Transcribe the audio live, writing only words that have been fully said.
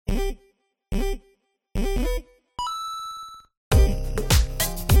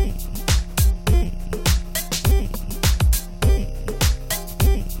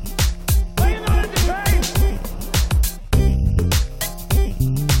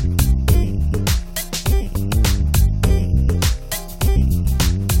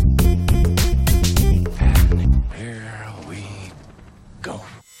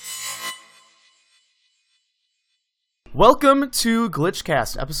Welcome to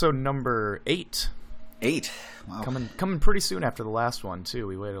Glitchcast, episode number 8. 8. Wow. Coming pretty soon after the last one, too.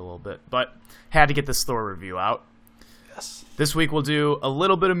 We waited a little bit, but had to get this Thor review out. Yes. This week we'll do a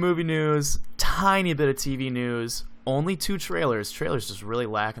little bit of movie news, tiny bit of TV news, only 2 trailers. Trailers just really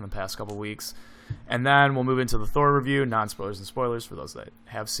lacking the past couple weeks. And then we'll move into the Thor review, non-spoilers and spoilers for those that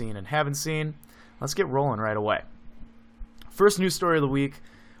have seen and haven't seen. Let's get rolling right away. First news story of the week.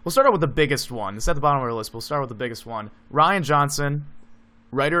 We'll start out with the biggest one. It's at the bottom of our list. We'll start with the biggest one. Rian Johnson,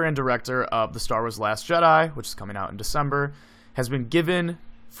 writer and director of The Star Wars Last Jedi, which is coming out in December, has been given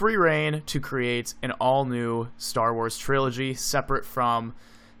free reign to create an all-new Star Wars trilogy separate from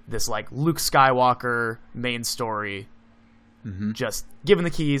this like Luke Skywalker main story. Just given the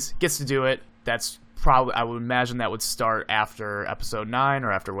keys, gets to do it. That's probably, I would imagine that would start after episode 9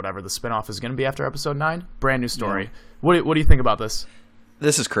 or after whatever the spinoff is going to be after episode 9. Brand new story. Yeah. What do you think about this?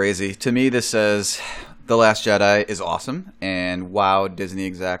 This is crazy. To me, this says The Last Jedi is awesome, and wow, Disney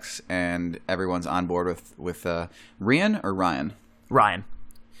execs and everyone's on board with Rian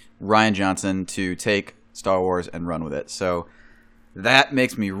Johnson to take Star Wars and run with it. So that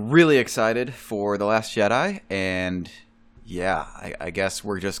makes me really excited for The Last Jedi, and yeah, I guess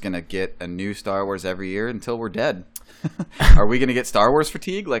we're just going to get a new Star Wars every year until we're dead. Are we going to get Star Wars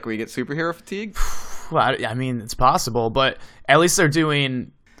fatigue like we get superhero fatigue? Well, I mean, it's possible, but at least they're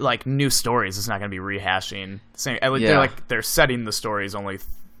doing like new stories. It's not going to be rehashing. They're setting the stories only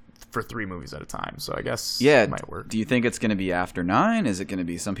for 3 movies at a time. So I guess it might work. Do you think it's going to be after 9? Is it going to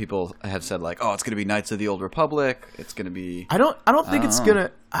be? Some people have said like, oh, it's going to be Knights of the Old Republic. It's going to be. I don't think it's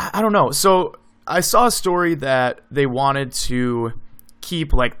gonna. I don't know. So I saw a story that they wanted to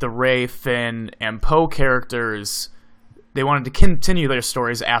keep like the Rey, Finn, and Poe characters. They wanted to continue their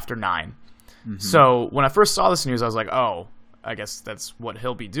stories after 9. So when I first saw this news, I was like, oh, I guess that's what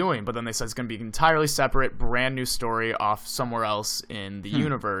he'll be doing. But then they said it's going to be an entirely separate, brand new story off somewhere else in the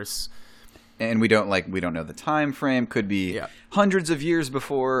universe. And we don't know the time frame. Could be hundreds of years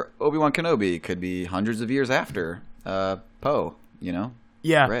before Obi-Wan Kenobi. Could be hundreds of years after Poe.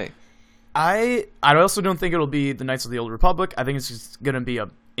 Yeah. Rey. I also don't think it'll be the Knights of the Old Republic. I think it's just going to be a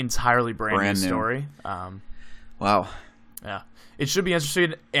entirely brand new story. Wow. Yeah. It should be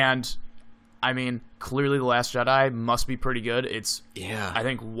interesting, and I mean, clearly The Last Jedi must be pretty good. It's, I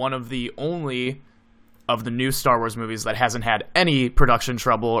think, one of the only of the new Star Wars movies that hasn't had any production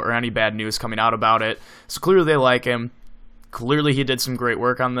trouble or any bad news coming out about it. So clearly they like him. Clearly he did some great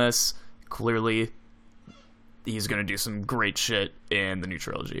work on this. Clearly he's going to do some great shit in the new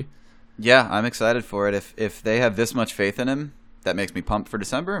trilogy. Yeah, I'm excited for it. If they have this much faith in him, that makes me pumped for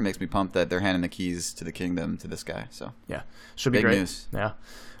December. It makes me pumped that they're handing the keys to the kingdom to this guy. So yeah, should be big great. News. Yeah.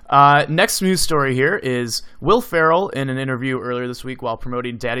 Next news story here is Will Ferrell, in an interview earlier this week while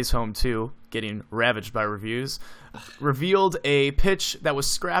promoting Daddy's Home 2, getting ravaged by reviews, revealed a pitch that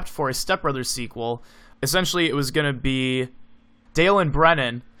was scrapped for a Step Brothers sequel. Essentially, it was going to be Dale and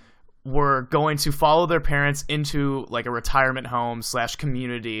Brennan were going to follow their parents into like a retirement home /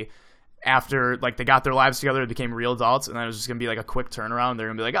 community after like they got their lives together, became real adults, and then it was just gonna be like a quick turnaround. They're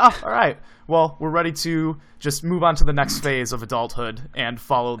gonna be like, oh, all right, well, we're ready to just move on to the next phase of adulthood and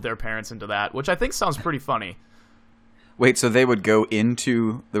follow their parents into that, which I think sounds pretty funny. Wait, so they would go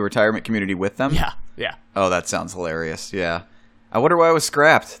into the retirement community with them? Yeah. Oh, that sounds hilarious. Yeah. I wonder why it was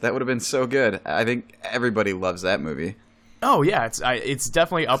scrapped. That would have been so good. I think everybody loves that movie. Oh yeah, it's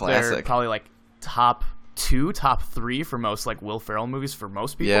definitely up Classic. there, probably like top 2, top 3 for most like Will Ferrell movies for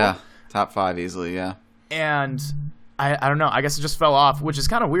most people. Yeah. Top 5 easily, yeah. And I don't know. I guess it just fell off, which is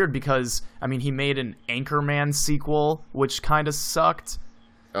kind of weird because, I mean, he made an Anchorman sequel, which kind of sucked.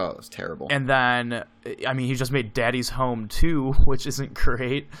 Oh, it was terrible. And then, I mean, he just made Daddy's Home 2, which isn't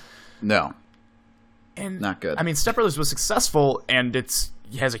great. No. And not good. I mean, Step Brothers was successful, and it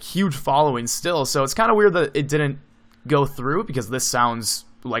has a huge following still, so it's kind of weird that it didn't go through because this sounds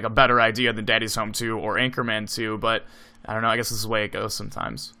like a better idea than Daddy's Home 2 or Anchorman 2, but I don't know. I guess this is the way it goes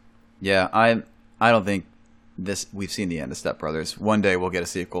sometimes. Yeah, I don't think we've seen the end of Step Brothers. One day we'll get a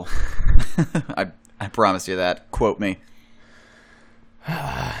sequel. I promise you that. Quote me.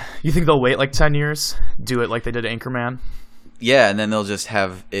 You think they'll wait like 10 years? Do it like they did Anchorman? Yeah, and then they'll just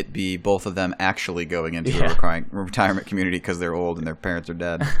have it be both of them actually going into a retirement community because they're old and their parents are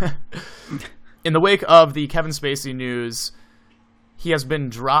dead. In the wake of the Kevin Spacey news, he has been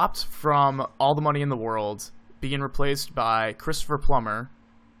dropped from All the Money in the World, being replaced by Christopher Plummer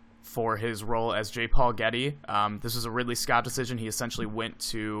for his role as J. Paul Getty. This was a Ridley Scott decision. He essentially went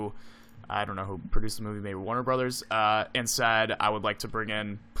to, I don't know who produced the movie, maybe Warner Brothers, and said, I would like to bring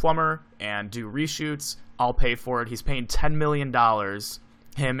in Plummer and do reshoots. I'll pay for it. He's paying $10 million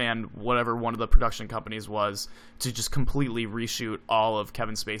him and whatever one of the production companies was, to just completely reshoot all of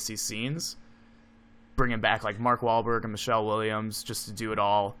Kevin Spacey's scenes, bringing back like Mark Wahlberg and Michelle Williams just to do it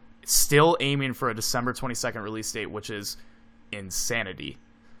all. Still aiming for a December 22nd release date, which is insanity.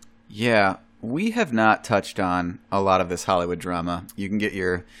 Yeah, we have not touched on a lot of this Hollywood drama. You can get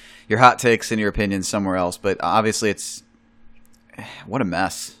your hot takes and your opinions somewhere else, but obviously it's what a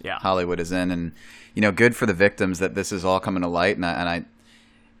mess Hollywood is in, and good for the victims that this is all coming to light, and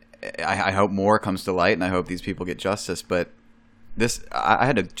I hope more comes to light, and I hope these people get justice. But I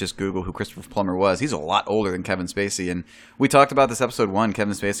had to just Google who Christopher Plummer was. He's a lot older than Kevin Spacey, and we talked about this episode 1.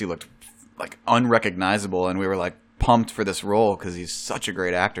 Kevin Spacey looked like unrecognizable, and we were like pumped for this role because he's such a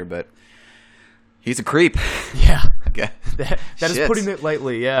great actor, but he's a creep. Yeah. Okay. That is putting it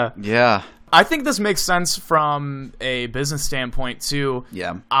lightly, yeah. Yeah. I think this makes sense from a business standpoint, too.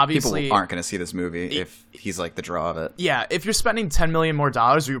 Yeah. Obviously, people aren't going to see this movie if he's like the draw of it. Yeah. If you're spending $10 million more,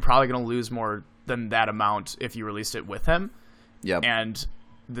 you're probably going to lose more than that amount if you released it with him. Yep. And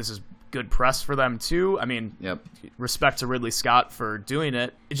this is good press for them, too. I mean, respect to Ridley Scott for doing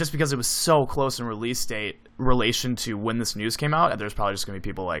it. Just because it was so close in release date relation to when this news came out, and there's probably just going to be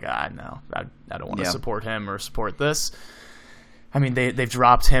people like, no, I don't want to support him or support this. I mean, they've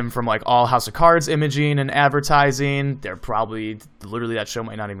dropped him from like all House of Cards imaging and advertising. They're probably literally that show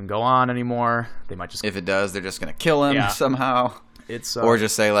might not even go on anymore. They might just, if it does, they're just going to kill him somehow. It's or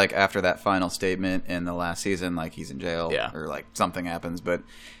just say like after that final statement in the last season, like he's in jail or like something happens. But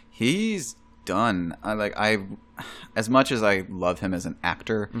he's done. As much as I love him as an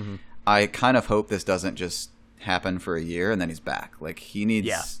actor, I kind of hope this doesn't just happen for a year and then he's back. Like he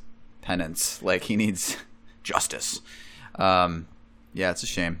needs penance. Like he needs justice. It's a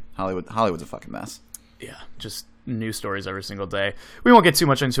shame. Hollywood's a fucking mess. Yeah, just news stories every single day. We won't get too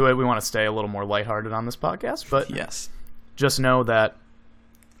much into it. We want to stay a little more lighthearted on this podcast, but just know that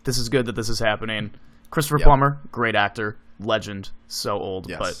this is good that this is happening. Christopher Plummer, great actor, legend, so old,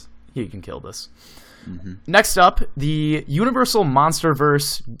 but he can kill this. Next up, the Universal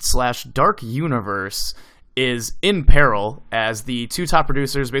Monsterverse / Dark Universe is in peril as the two top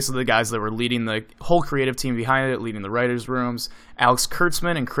producers, basically the guys that were leading the whole creative team behind it, leading the writers' rooms, Alex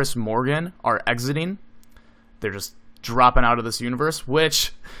Kurtzman and Chris Morgan, are exiting. They're just dropping out of this universe,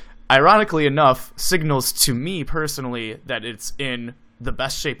 which, ironically enough, signals to me personally that it's in the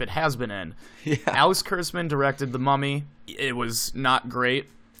best shape it has been in. Alex Kurtzman directed The Mummy. It was not great,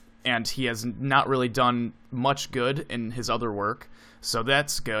 and he has not really done much good in his other work. So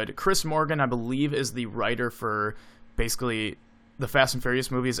that's good. Chris Morgan, I believe, is the writer for basically the Fast and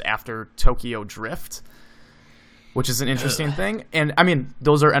Furious movies after Tokyo Drift, which is an interesting thing. And, I mean,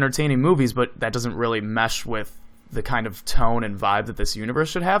 those are entertaining movies, but that doesn't really mesh with the kind of tone and vibe that this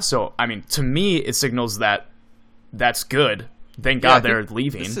universe should have. So, I mean, to me, it signals that that's good. Thank God they're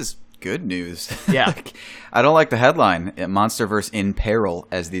leaving. This is good news. Yeah. I don't like the headline, Monsterverse in peril,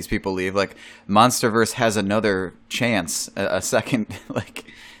 as these people leave. Like, Monsterverse has another chance, a second, like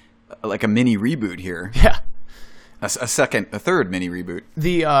a mini reboot here. Yeah. A third mini reboot.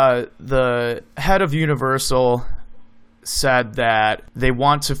 The head of Universal said that they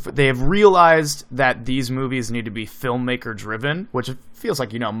have realized that these movies need to be filmmaker driven, which it feels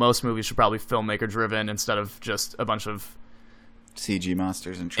like, most movies should probably filmmaker driven instead of just a bunch of CG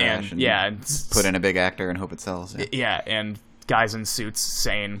monsters and trash, and put in a big actor and hope it sells. And guys in suits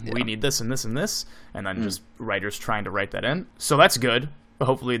saying we need this and this and this, and then just writers trying to write that in. So that's good.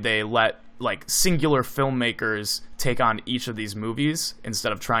 Hopefully they let like singular filmmakers take on each of these movies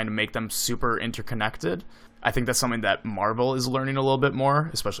instead of trying to make them super interconnected. I think that's something that Marvel is learning a little bit more,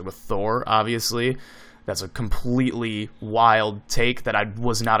 especially with Thor, obviously. That's a completely wild take that I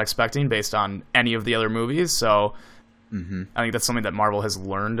was not expecting based on any of the other movies. So I think that's something that Marvel has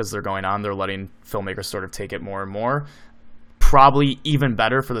learned as they're going on. They're letting filmmakers sort of take it more and more. Probably even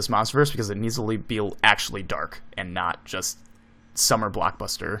better for this Monsterverse because it needs to be actually dark and not just summer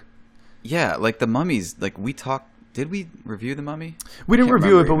blockbuster. Yeah, like The Mummies, like we talked. Did we review The Mummy? We didn't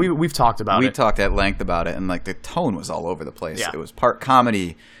review it, but we've talked about it. We talked at length about it, and like the tone was all over the place. Yeah. It was part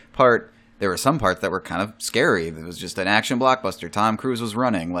comedy, there were some parts that were kind of scary. It was just an action blockbuster. Tom Cruise was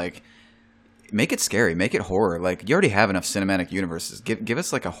running. Like, make it scary, make it horror. Like, you already have enough cinematic universes. Give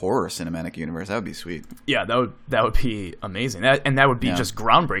us like a horror cinematic universe. That would be sweet. Yeah, that would be amazing. That would be just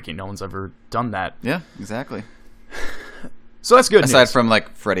groundbreaking. No one's ever done that. Yeah, exactly. So that's good. Aside news. from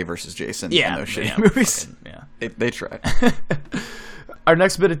like Freddy vs. Jason and those shitty movies. They tried. Our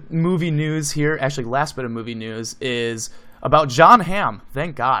next bit of movie news here, actually last bit of movie news, is about Jon Hamm.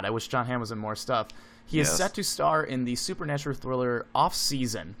 Thank God. I wish Jon Hamm was in more stuff. He is set to star in the supernatural thriller Off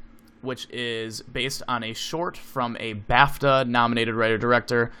Season, which is based on a short from a BAFTA-nominated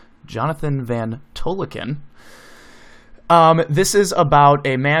writer-director, Jonathan Van Toleken. This is about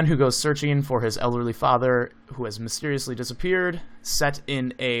a man who goes searching for his elderly father who has mysteriously disappeared. Set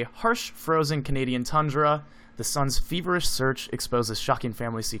in a harsh, frozen Canadian tundra, the son's feverish search exposes shocking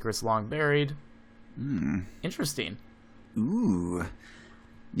family secrets long buried. Interesting. Ooh.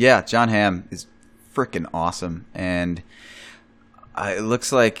 Yeah, John Hamm is freaking awesome. And it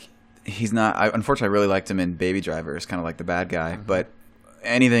looks like he's not... unfortunately, I really liked him in Baby Driver. It's kind of like the bad guy. But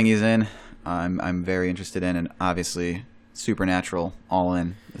anything he's in, I'm very interested in. And obviously... Supernatural, all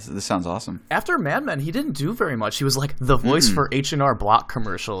in. This sounds awesome. After Mad Men, he didn't do very much. He was like the voice for H&R Block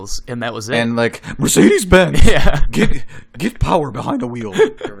commercials, and that was it. And like, Mercedes-Benz, yeah. get power behind the wheel.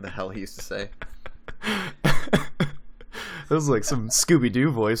 Whatever the hell he used to say. That was like some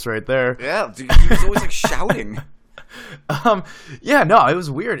Scooby-Doo voice right there. Yeah, dude, he was always like shouting. Yeah, no, it was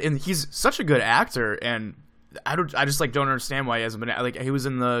weird. And he's such a good actor, and I just like don't understand why he hasn't been like he was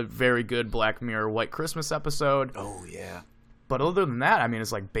in the very good Black Mirror White Christmas episode. Oh yeah. But other than that, I mean,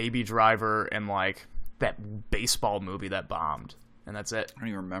 it's like Baby Driver and like that baseball movie that bombed, and that's it. I don't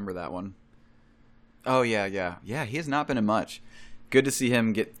even remember that one. Oh yeah. He has not been in much. Good to see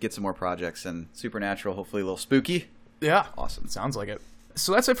him get some more projects, and Supernatural, hopefully a little spooky. Yeah, awesome. Sounds like it.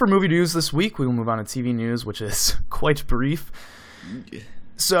 So that's it for movie news this week. We will move on to TV news, which is quite brief.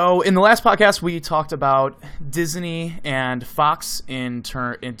 So in the last podcast, we talked about Disney and Fox in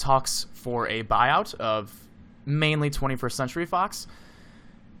talks for a buyout of mainly 21st Century Fox.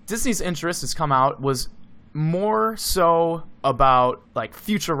 Disney's interest has come out was more so about like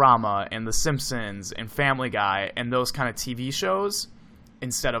Futurama and The Simpsons and Family Guy and those kind of TV shows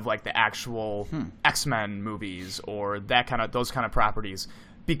instead of like the actual X-Men movies or those kind of properties,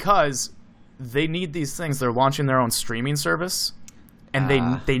 because they need these things. They're launching their own streaming service. And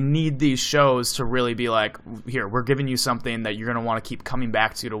they need these shows to really be like, here, we're giving you something that you're going to want to keep coming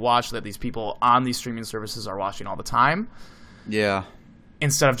back to watch, that these people on these streaming services are watching all the time. Yeah.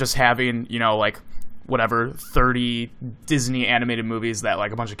 Instead of just having, like, whatever, 30 Disney animated movies that,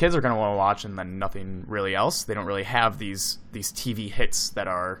 like, a bunch of kids are going to want to watch and then nothing really else. They don't really have these TV hits that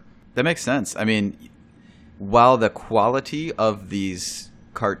are... That makes sense. I mean, while the quality of these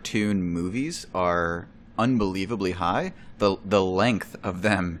cartoon movies are unbelievably high, the length of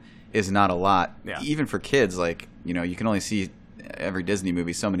them is not a lot. Yeah. Even for kids, like, you can only see every Disney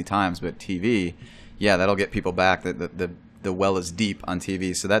movie so many times, but TV, yeah, that'll get people back. The well is deep on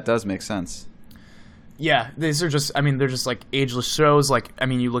TV, so that does make sense. Yeah, these are just, they're just like ageless shows. Like,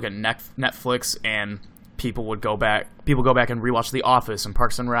 you look at Netflix, and people go back and rewatch The Office and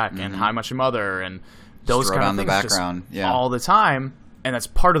Parks and Rec and How I Met Your Mother and those kind of things the background. Just all the time. And that's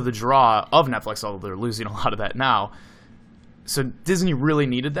part of the draw of Netflix, although they're losing a lot of that now. So Disney really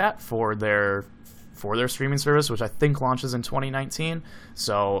needed that for their streaming service, which I think launches in 2019.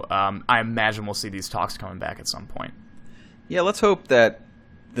 So I imagine we'll see these talks coming back at some point. Yeah, let's hope that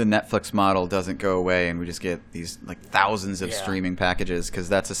the Netflix model doesn't go away and we just get these like thousands of streaming packages, because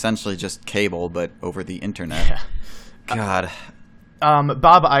that's essentially just cable but over the internet. Yeah. God.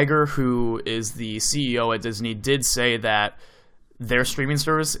 Bob Iger, who is the CEO at Disney, did say that their streaming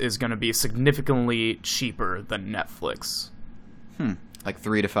service is going to be significantly cheaper than Netflix. Like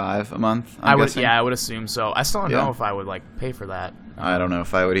 $3 to $5 a month. I would assume so. I still don't know if I would like pay for that. I don't know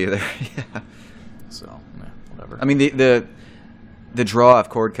if I would either. Yeah. So whatever. I mean, the draw of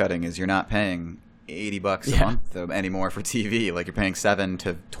cord cutting is you're not paying $80 a month anymore for TV. Like, you're paying $7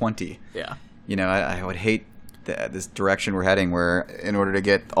 to $20. Yeah. I would hate this direction we're heading, where in order to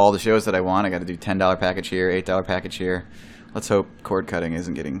get all the shows that I want, I got to do $10 package here, $8 package here. Let's hope cord cutting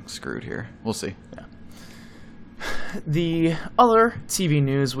isn't getting screwed here. We'll see. Yeah. The other TV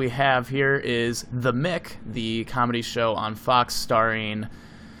news we have here is The Mick, the comedy show on Fox starring,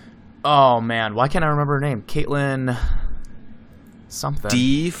 oh man, why can't I remember her name? Caitlin something.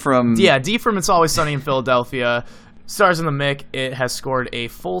 Dee from It's Always Sunny in Philadelphia. Stars in The Mick. It has scored a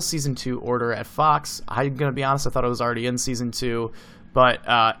full season 2 order at Fox. I'm going to be honest, I thought it was already in season 2, but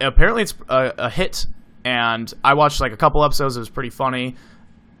apparently it's a hit, and I watched like a couple episodes. It was pretty funny.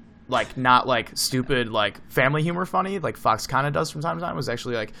 Like, not like stupid, like family humor funny, like Fox kind of does from time to time. It was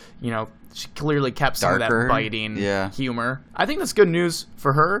actually like, she clearly kept some darker, of that biting humor. I think that's good news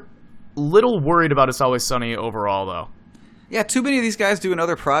for her. Little worried about It's Always Sunny overall, though. Yeah, too many of these guys doing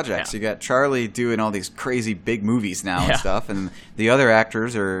other projects. Yeah. You got Charlie doing all these crazy big movies now and stuff, and the other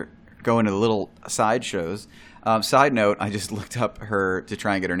actors are going to little side shows. Side note, I just looked up her to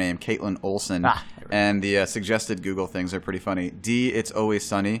try and get her name, Caitlin Olsen, and the suggested Google things are pretty funny. It's Always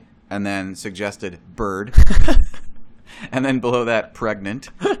Sunny, and then suggested bird. and then below that, pregnant,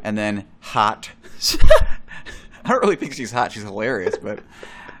 and then hot. I don't really think she's hot. She's hilarious, but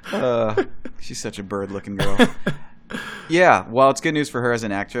she's such a bird-looking girl. Yeah, well, it's good news for her as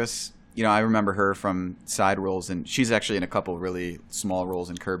an actress. You know, I remember her from side roles, and she's actually in a couple really small roles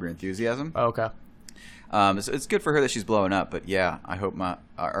in Curb Your Enthusiasm. Oh, okay. It's good for her that she's blowing up, but yeah, I hope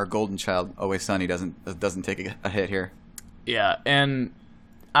our golden child, Always Sunny, doesn't take a hit here. Yeah, and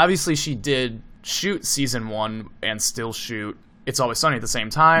obviously she did shoot season 1 and still shoot It's Always Sunny at the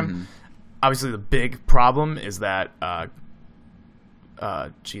same time. Mm-hmm. Obviously, the big problem is that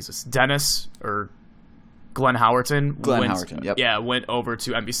Dennis or Glenn Howerton went over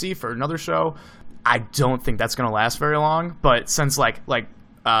to NBC for another show. I don't think that's going to last very long. But since Rob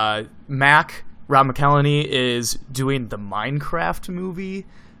McElhenney is doing the Minecraft movie,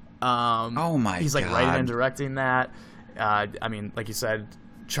 he's like writing and directing that. I mean, like you said,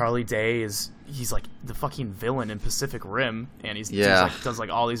 Charlie Day he's like the fucking villain in Pacific Rim, and he does like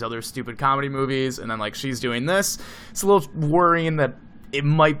all these other stupid comedy movies, and then like she's doing this. It's a little worrying that it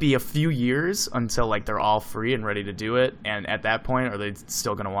might be a few years until like they're all free and ready to do it, and at that point, are they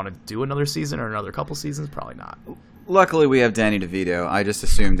still going to want to do another season or another couple seasons? Probably not. Luckily, we have Danny DeVito. I just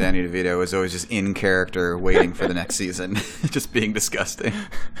assumed Danny DeVito was always just in character, waiting for the next season, just being disgusting.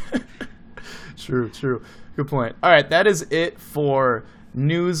 True. Good point. All right, that is it for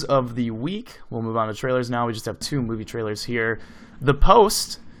news of the week. We'll move on to trailers now. We just have 2 movie trailers here. The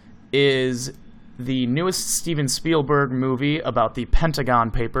Post is the newest Steven Spielberg movie about the Pentagon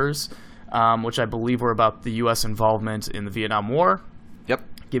Papers, which I believe were about the U.S. involvement in the Vietnam War. Yep.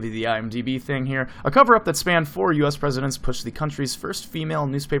 Give you the IMDb thing here. A cover-up that spanned 4 U.S. presidents pushed the country's first female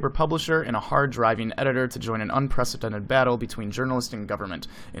newspaper publisher and a hard-driving editor to join an unprecedented battle between journalist and government,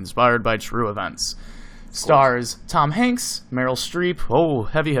 inspired by true events. Stars Tom Hanks, Meryl Streep,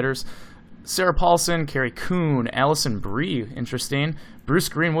 heavy hitters, Sarah Paulson, Carrie Coon, Alison Brie, interesting, Bruce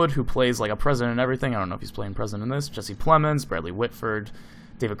Greenwood, who plays like a president and everything. I don't know if he's playing president in this. Jesse Plemons, Bradley Whitford,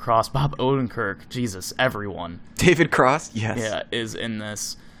 David Cross, Bob Odenkirk. Jesus, everyone. David Cross, yes. Yeah, is in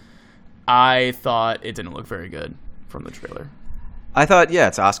this. I thought it didn't look very good from the trailer. I thought,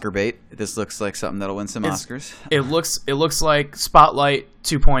 it's Oscar bait. This looks like something that'll win some Oscars. It looks like Spotlight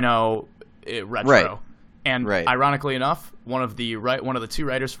 2.0 retro. Right. And ironically enough, one of the 2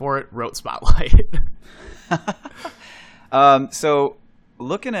 writers for it wrote Spotlight. So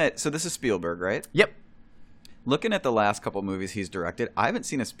this is Spielberg, right? Yep. Looking at the last couple movies he's directed, I haven't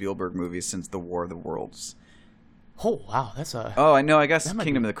seen a Spielberg movie since The War of the Worlds. Oh, wow, that's a... Oh, I know, I guess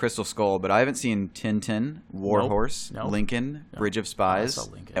Kingdom of the Crystal Skull, but I haven't seen Tintin, War Horse, Lincoln, Bridge of Spies,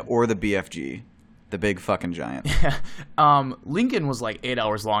 or the BFG. The big fucking giant. Lincoln was like 8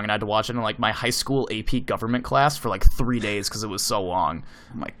 hours long, and I had to watch it in like my high school AP government class for like 3 days because it was so long.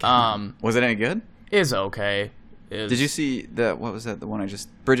 Oh my god! Was it any good? It's okay. Did you see what was that? The one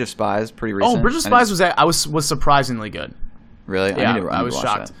Bridge of Spies, pretty recent. Oh, Bridge of Spies was surprisingly good. Really? Yeah, I was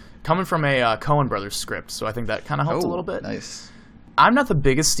shocked. That. Coming from a Coen Brothers script, so I think that kind of helped a little bit. Nice. I'm not the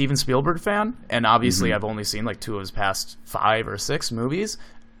biggest Steven Spielberg fan, and obviously I've only seen like 2 of his past 5 or 6 movies.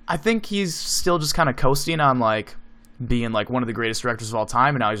 I think he's still just kind of coasting on like being like one of the greatest directors of all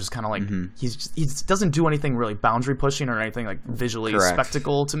time, and now he's just kind of like he doesn't do anything really boundary pushing or anything like visually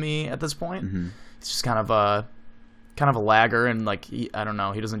spectacle to me at this point. He's just kind of a lagger, and like I don't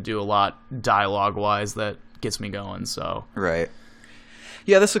know, he doesn't do a lot dialogue wise that gets me going. So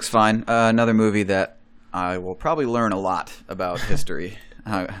yeah, this looks fine. Another movie that I will probably learn a lot about history.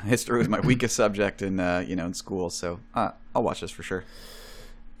 History was my weakest subject in school, so I'll watch this for sure.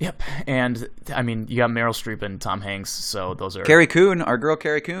 Yep, and I mean, you got Meryl Streep and Tom Hanks, so those are... Carrie Coon, our girl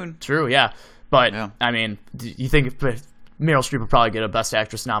Carrie Coon. True, yeah. But, I mean, you think Meryl Streep would probably get a Best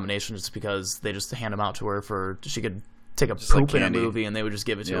Actress nomination just because they just hand them out to her she could take a poop in a movie and they would just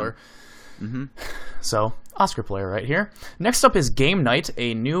give it to her. Mm-hmm. So, Oscar player right here. Next up is Game Night,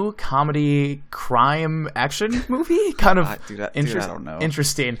 a new comedy crime action movie. Kind of I don't know.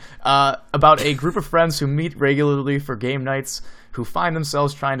 Interesting. About a group of friends who meet regularly for game nights who find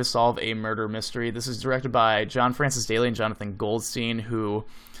themselves trying to solve a murder mystery. This is directed by John Francis Daley and Jonathan Goldstein, who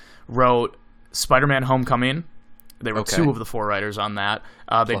wrote Spider-Man Homecoming. They were 2 of the 4 writers on that.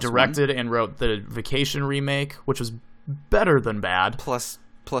 They directed and wrote the Vacation remake, which was better than bad. Plus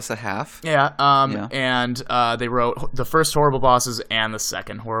a half. Yeah. And they wrote the first Horrible Bosses and the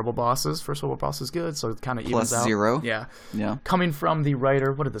second Horrible Bosses. First Horrible Bosses is good, so it kind of evens out. +0. Yeah. Yeah. Coming from the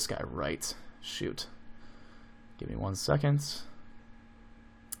writer, what did this guy write? Shoot. Give me 1 second.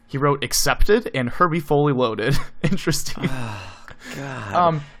 He wrote Accepted and Herbie Fully Loaded. Interesting. Oh,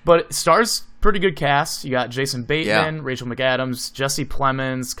 God. But it stars pretty good cast. You got Jason Bateman, Rachel McAdams, Jesse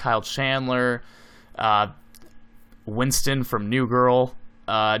Plemons, Kyle Chandler, Winston from New Girl.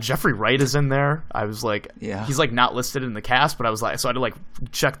 Jeffrey Wright is in there. I was like, Yeah. he's like not listed in the cast, but I was like, so I had to like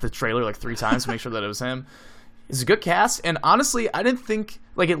check the trailer like 3 times to make sure that it was him. It's a good cast, and honestly, I didn't think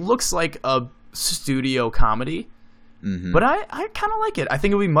like it looks like a studio comedy, but I kind of like it. I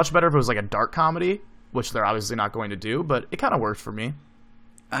think it would be much better if it was like a dark comedy, which they're obviously not going to do, but it kind of worked for me.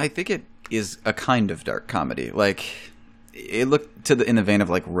 I think it is a kind of dark comedy. Like, it looked in the vein of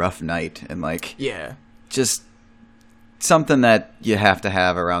like Rough Night and like Yeah. just something that you have to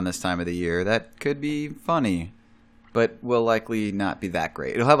have around this time of the year that could be funny, but will likely not be that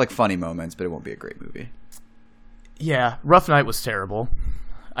great. It'll have like funny moments, but it won't be a great movie. Yeah, Rough Night was terrible.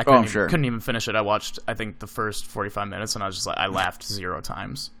 I I'm sure. couldn't even finish it. I watched, I think, the first 45 minutes, and I was just like, I laughed 0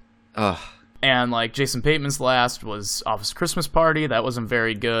 times. Ugh. And like Jason Bateman's last was Office Christmas Party. That wasn't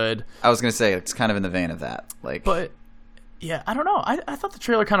very good. I was gonna say it's kind of in the vein of that. Like, But yeah, I don't know. I thought the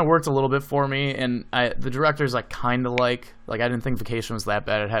trailer kind of worked a little bit for me, and the director's like kind of like I didn't think Vacation was that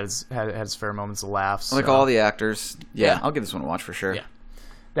bad. It had its fair moments of laughs. like so. all the actors. Yeah, Yeah. I'll give this one a watch for sure. Yeah.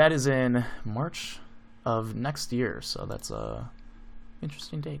 That is in March of next year, so that's a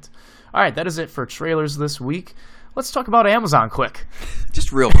interesting date. All right, that is it for trailers this week. Let's talk about Amazon quick.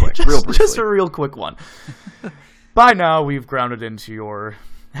 Just real quick, real briefly. Just a real quick one. By now, we've grounded into your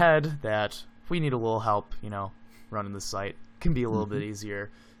head that we need a little help, running the site. Can be a little bit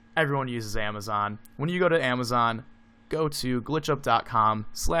easier. Everyone uses Amazon. When you go to Amazon, go to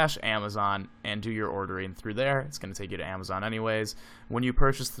glitchup.com/Amazon and do your ordering through there. It's going to take you to Amazon anyways. When you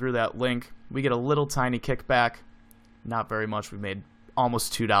purchase through that link, we get a little tiny kickback. Not very much. We made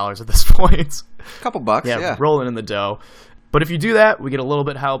almost $2 at this point. Couple bucks, yeah. Rolling in the dough. But if you do that, we get a little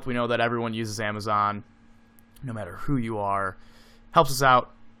bit of help. We know that everyone uses Amazon, no matter who you are. Helps us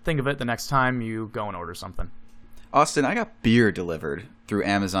out. Think of it the next time you go and order something. Austin, I got beer delivered through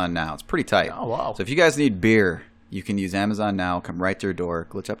Amazon Now. It's pretty tight. Oh, wow. So if you guys need beer, you can use Amazon Now. Come right to your door.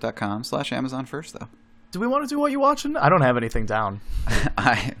 Glitchup.com/Amazon first, though. Do we want to do what you watching? I don't have anything down.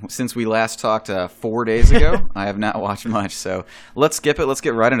 Since we last talked 4 days ago, I have not watched much. So let's skip it. Let's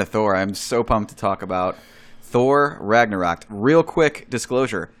get right into Thor. I'm so pumped to talk about Thor Ragnarok. Real quick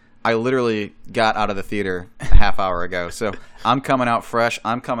disclosure. I literally got out of the theater a half hour ago. So I'm coming out fresh.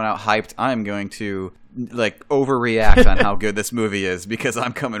 I'm coming out hyped. I'm going to overreact on how good this movie is because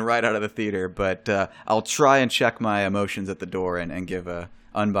I'm coming right out of the theater. But I'll try and check my emotions at the door and give a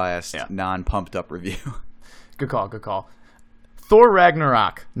unbiased, non-pumped up review. Good call. Thor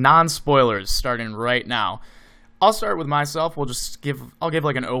Ragnarok, non-spoilers, starting right now. I'll start with myself. I'll give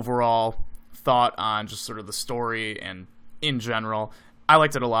like an overall thought on just sort of the story and in general. I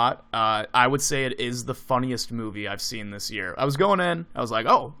liked it a lot. I would say it is the funniest movie I've seen this year. I was going in, I was like,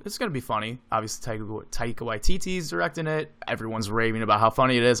 oh, it's going to be funny. Obviously, Taika Waititi's directing it. Everyone's raving about how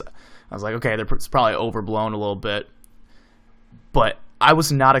funny it is. I was like, okay, it's probably overblown a little bit. But I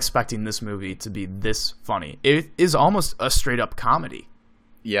was not expecting this movie to be this funny. It is almost a straight-up comedy.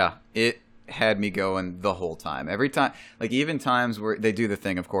 Yeah, it had me going the whole time. Every time, like even times where they do the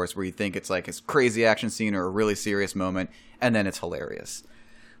thing, of course, where you think it's like a crazy action scene or a really serious moment, and then it's hilarious.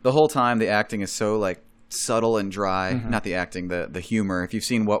 The whole time, the acting is so like subtle and dry. Not the acting, the humor. If you've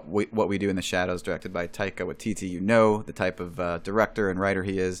seen What We Do in the Shadows, directed by Taika Waititi, you know the type of director and writer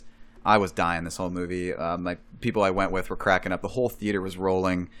he is. I was dying this whole movie. Like people I went with were cracking up. The whole theater was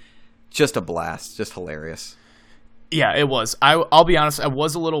rolling. Just a blast. Just hilarious. Yeah, it was. I'll be honest, I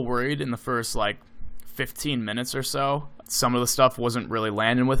was a little worried in the first, 15 minutes or so. Some of the stuff wasn't really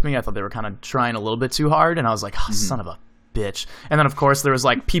landing with me. I thought they were kind of trying a little bit too hard, and I was like, oh, son of a bitch. And then, of course, there was,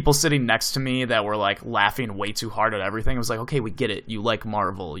 people sitting next to me that were, laughing way too hard at everything. It was like, okay, we get it. You like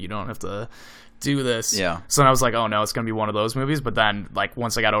Marvel. You don't have to do this. Yeah. So then I was like, oh, no, it's going to be one of those movies. But then,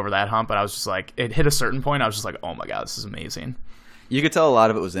 once I got over that hump, and I was just like, it hit a certain point, I was just like, oh, my God, this is amazing. You could tell a lot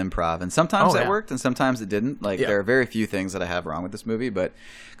of it was improv, and sometimes that yeah. worked, and sometimes it didn't. There are very few things that I have wrong with this movie, but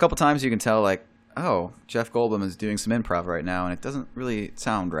a couple times you can tell, oh, Jeff Goldblum is doing some improv right now, and it doesn't really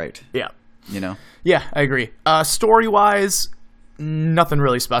sound right. Yeah. You know? Yeah, I agree. Story-wise, nothing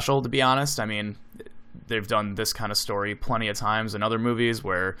really special, to be honest. I mean, they've done this kind of story plenty of times in other movies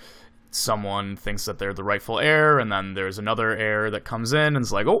where someone thinks that they're the rightful heir, and then there's another heir that comes in and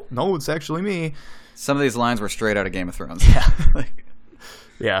it's like, oh, no, it's actually me. Some of these lines were straight out of Game of Thrones. Yeah.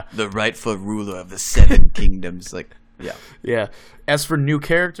 Yeah. The rightful ruler of the Seven Kingdoms. Yeah. Yeah. As for new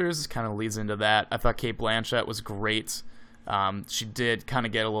characters, it kind of leads into that. I thought Cate Blanchett was great. She did kind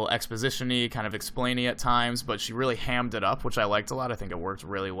of get a little exposition-y, kind of explainy at times, but she really hammed it up, which I liked a lot. I think it worked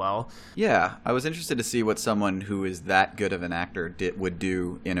really well. Yeah, I was interested to see what someone who is that good of an actor would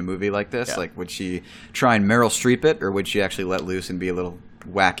do in a movie like this. Yeah. Would she try and Meryl Streep it, or would she actually let loose and be a little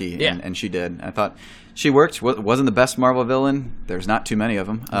wacky, Yeah. and she did. I thought she worked. Wasn't the best Marvel villain. There's not too many of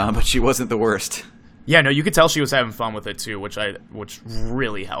them, but she wasn't the worst. Yeah, no, you could tell she was having fun with it too, which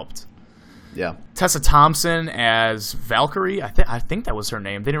really helped. Yeah. Tessa Thompson as Valkyrie. I think that was her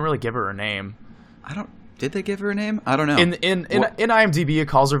name. They didn't really give her a name. Did they give her a name? I don't know. In IMDb, it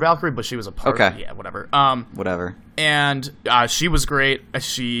calls her Valkyrie, but she was a part. Okay. Yeah, whatever. Whatever. And she was great.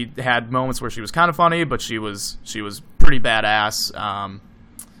 She had moments where she was kind of funny, but she was pretty badass.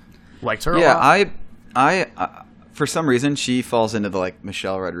 Liked her. Yeah, a lot. I for some reason she falls into the like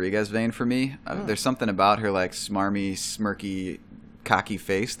Michelle Rodriguez vein for me. There's something about her like smarmy, smirky, cocky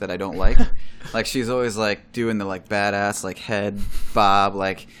face that I don't like. Like she's always like doing the like badass like head bob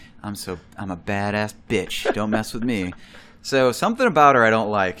like I'm a badass bitch. Don't mess with me. So something about her I don't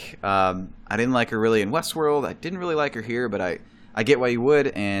like. I didn't like her really in Westworld. I didn't really like her here, but I get why you would,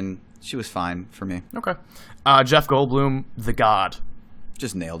 and she was fine for me. Okay. Jeff Goldblum, the God.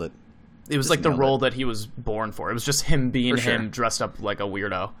 Just nailed it. It was like the role that he was born for. It was just him being For sure. him dressed up like a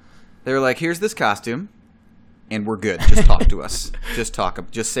weirdo. They were like, here's this costume, and we're good. Just talk to us. Just talk.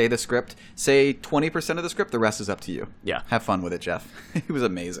 Just say the script. Say 20% of the script. The rest is up to you. Yeah. Have fun with it, Jeff. He was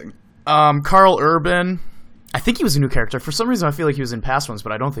amazing. Carl Urban. I think he was a new character. For some reason, I feel like he was in past ones,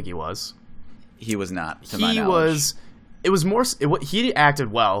 but I don't think he was. He was not, to my knowledge. It was more... he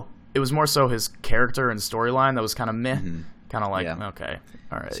acted well. It was more so his character and storyline that was kind of meh. Mm-hmm. Kind of like, Yeah. okay,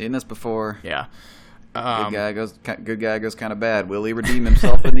 all right. Seen this before. Yeah. Good guy goes kind of bad. Will he redeem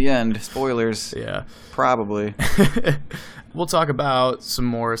himself in the end? Spoilers. Yeah. Probably. We'll talk about some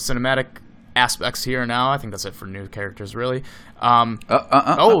more cinematic aspects here now. I think that's it for new characters, really.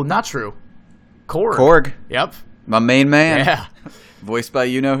 Not true. Korg. Yep. My main man. Yeah. Voiced by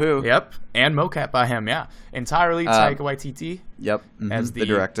you-know-who. Yep. And mocap by him, yeah. Entirely Taika Waititi. Yep. Mm-hmm. As the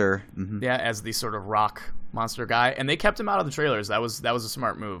director. Mm-hmm. Yeah, as the sort of rock monster guy. And they kept him out of the trailers. That was a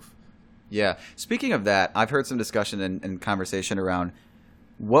smart move. Yeah. Speaking of that, I've heard some discussion and conversation around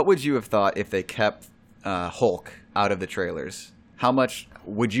what would you have thought if they kept Hulk out of the trailers? How much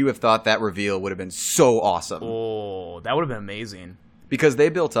would you have thought that reveal would have been so awesome? Oh, that would have been amazing. Because they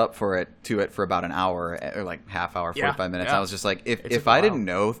built up for it for about an hour or like half hour, 45 minutes. Yeah. I was just like, if I didn't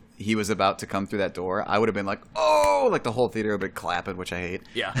know he was about to come through that door, I would have been like, oh, like the whole theater would have been clapping, which I hate.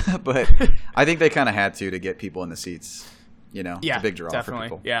 Yeah. But I think they kind of had to get people in the seats. You know, Yeah, it's a big draw definitely.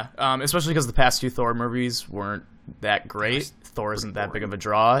 for people. Yeah, especially because the past two Thor movies weren't that great. Thor isn't that big of a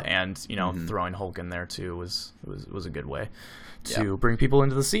draw, and throwing Hulk in there too was a good way to bring people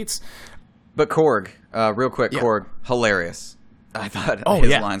into the seats. But Korg, real quick, Korg, hilarious. I thought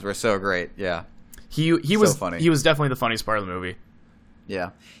his lines were so great. Yeah, he was funny. He was definitely the funniest part of the movie. Yeah,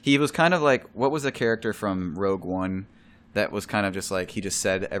 he was kind of like, what was the character from Rogue One that was kind of just like he just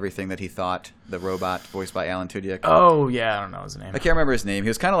said everything that he thought, the robot voiced by Alan Tudyk. Oh yeah, I don't know his name. I can't remember his name. He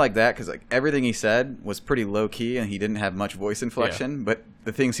was kind of like that because like everything he said was pretty low key and he didn't have much voice inflection. But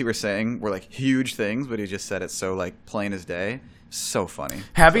the things he was saying were like huge things, but he just said it so like plain as day. So funny.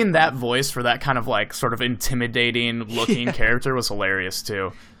 Having that voice for that kind of like sort of intimidating looking character was hilarious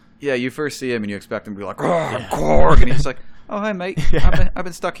too. Yeah, you first see him and you expect him to be like, "Oh, I'm Korg," and he's like, "Oh, hi, mate. I've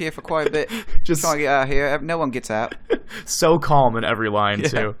been stuck here for quite a bit. Just trying to get out of here. No one gets out." So calm in every line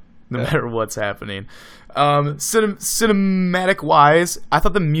too, no matter what's happening. Cinematic wise, I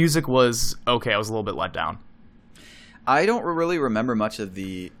thought the music was okay. I was a little bit let down. I don't really remember much of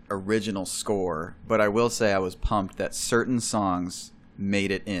the original score, but I will say I was pumped that certain songs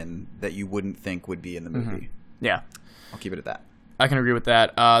made it in that you wouldn't think would be in the movie. Mm-hmm. Yeah. I'll keep it at that. I can agree with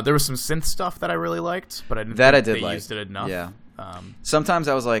that. There was some synth stuff that I really liked, but I didn't think they used it enough. Yeah. Sometimes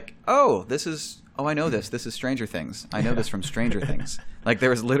I was like, I know this. This is Stranger Things. I know this from Stranger Things. Like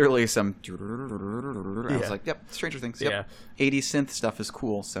there was literally some. I was like, yep, Stranger Things. Yep. Yeah. 80s synth stuff is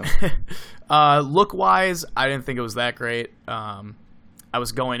cool. So, look wise, I didn't think it was that great. I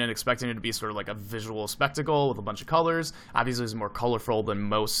was going in expecting it to be sort of like a visual spectacle with a bunch of colors. Obviously, it was more colorful than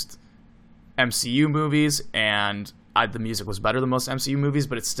most MCU movies, and the music was better than most MCU movies,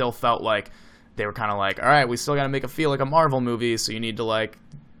 but it still felt like they were kind of like, all right, we still got to make it feel like a Marvel movie, so you need to like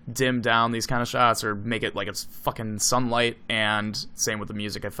dim down these kind of shots or make it like it's fucking sunlight. And same with the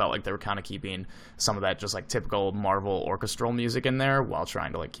music. I felt like they were kind of keeping some of that just like typical Marvel orchestral music in there while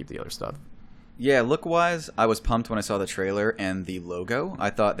trying to like keep the other stuff. Yeah, look-wise, I was pumped when I saw the trailer and the logo.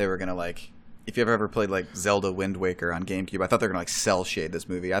 I thought they were going to, like, if you ever played, like, Zelda Wind Waker on GameCube, I thought they were going to, like, cel-shade this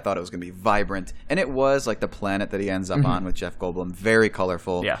movie. I thought it was going to be vibrant. And it was, like, the planet that he ends up on with Jeff Goldblum. Very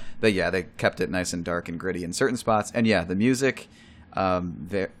colorful. Yeah. But, yeah, they kept it nice and dark and gritty in certain spots. And, yeah, the music,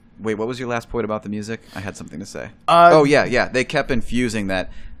 wait, what was your last point about the music? I had something to say. Yeah. They kept infusing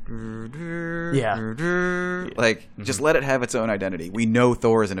that Like, just let it have its own identity. We know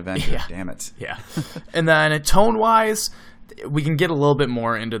Thor is an Avenger. Yeah. Damn it. Yeah. And then tone-wise, we can get a little bit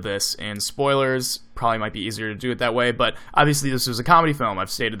more into this in spoilers. Probably might be easier to do it that way, but obviously this was a comedy film.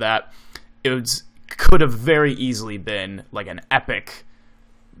 I've stated that. Could have very easily been like an epic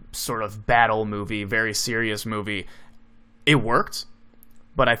sort of battle movie, very serious movie. It worked,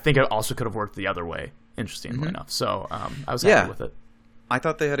 but I think it also could have worked the other way, interestingly enough. So I was happy with it. I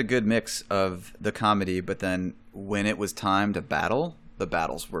thought they had a good mix of the comedy, but then when it was time to battle, the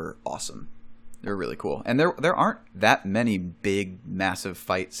battles were awesome. They were really cool. And there aren't that many big, massive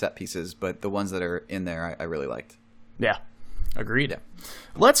fight set pieces, but the ones that are in there I really liked. Yeah. Agreed. Yeah.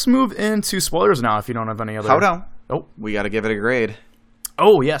 Let's move into spoilers now if you don't have any other... Hold on. Oh. We got to give it a grade.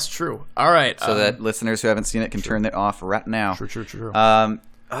 Oh, yes, true. All right. So that listeners who haven't seen it can turn it off right now. True.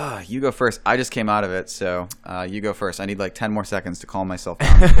 You go first. I just came out of it, so you go first. I need like 10 more seconds to calm myself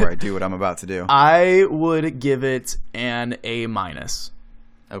down before I do what I'm about to do. I would give it an A-.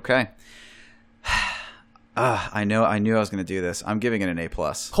 Okay. I knew I was going to do this. I'm giving it an A+.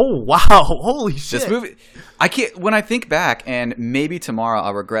 Oh, wow. Holy shit. This movie, I can't. When I think back, and maybe tomorrow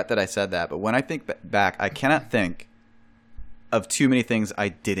I'll regret that I said that, but when I think back, I cannot think of too many things I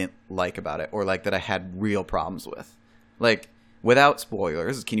didn't like about it, or like that I had real problems with. Like, without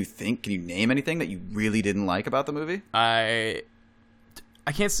spoilers, can you name anything that you really didn't like about the movie? I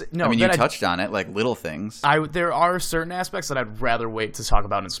can't say no. I mean, you touched on it, like little things. There are certain aspects that I'd rather wait to talk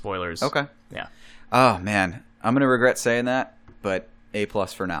about in spoilers. Okay. Yeah. Oh man, I'm gonna regret saying that, but A+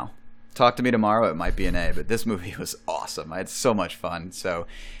 for now. Talk to me tomorrow, it might be an A, but this movie was awesome. I had so much fun. So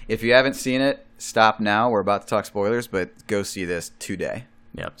if you haven't seen it, stop now. We're about to talk spoilers, but go see this today.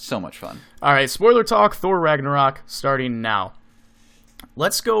 Yep. So much fun. All right, spoiler talk, Thor Ragnarok, starting now.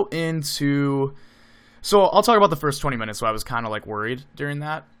 Let's go into... So I'll talk about the first 20 minutes, so I was kind of like worried during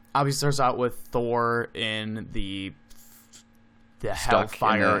that. Obviously, starts out with Thor in the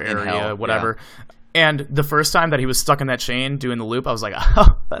hellfire area, hell, whatever. Yeah. And the first time that he was stuck in that chain doing the loop, I was like,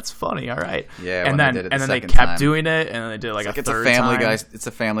 "Oh, that's funny. All right." Yeah. And then they kept time. doing it, and then they did like a third Family time. It's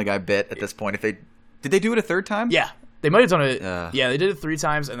a Family Guy bit at this point. Did they do it a third time? Yeah, they might have done it. Yeah, they did it 3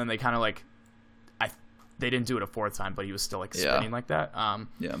 times, and then they kind of like, they didn't do it a 4th time, but he was still like spinning like that.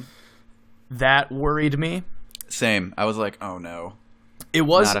 Yeah. That worried me. Same. I was like, "Oh no." It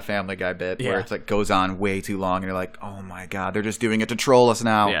was not a Family Guy bit where it's like goes on way too long and you're like, oh my god, they're just doing it to troll us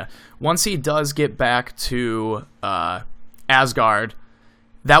now. Yeah. Once he does get back to Asgard,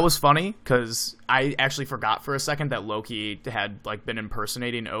 that was funny because I actually forgot for a second that Loki had like been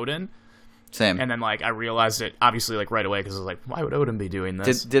impersonating Odin. Same. And then like I realized it obviously like right away because I was like, why would Odin be doing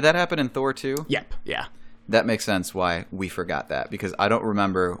this? Did that happen in Thor 2? Yep. Yeah. That makes sense why we forgot that, because I don't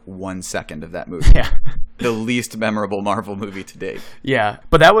remember 1 second of that movie. Yeah. The least memorable Marvel movie to date. Yeah.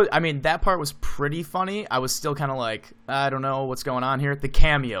 But that part was pretty funny. I was still kind of like, I don't know what's going on here. The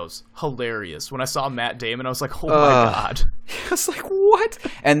cameos, hilarious. When I saw Matt Damon, I was like, oh my God. I was like, what?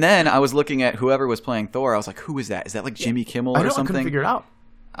 And then I was looking at whoever was playing Thor. I was like, who is that? Is that like Jimmy Kimmel or something? I couldn't figure it out.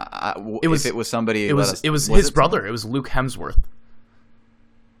 If it was somebody, it was his brother. It was Luke Hemsworth.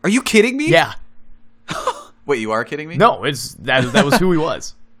 Are you kidding me? Yeah. Wait, you are kidding me? No, that was who he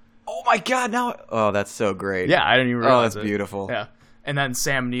was. Oh my god! Oh, that's so great. Yeah, I didn't even realize. Oh, that's beautiful. Yeah, and then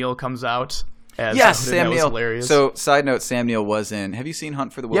Sam Neill comes out. Sam Neill. Hilarious. So, side note: Sam Neill was in. Have you seen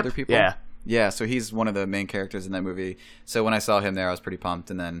Hunt for the Wilder People? Yeah. Yeah. So he's one of the main characters in that movie. So when I saw him there, I was pretty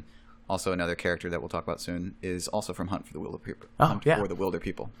pumped. And then also another character that we'll talk about soon is also from Hunt for the Wilder People. For the Wilder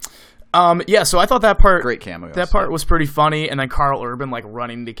People. Yeah, so I thought that part great cameo. That part was pretty funny, and then Carl Urban like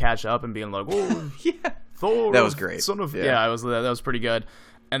running to catch up and being like, "Oh, yeah, Thor, that was great." Son of that was pretty good.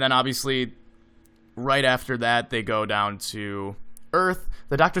 And then obviously, right after that, they go down to Earth.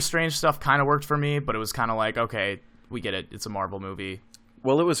 The Doctor Strange stuff kind of worked for me, but it was kind of like, okay, we get it. It's a Marvel movie.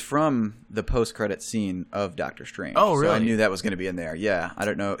 Well, it was from the post-credit scene of Doctor Strange. Oh, really? So I knew that was going to be in there. Yeah, I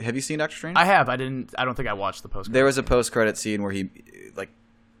don't know. Have you seen Doctor Strange? I have. I don't think I watched the post-credit. There was a post-credit scene where he, like,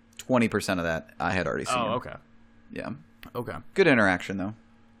 20% of that I had already seen. Oh, okay. Yeah. Okay. Good interaction, though.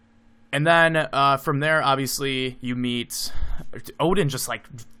 And then from there, obviously, you meet Odin. Just like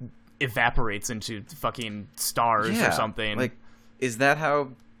evaporates into fucking stars or something. Like, is that how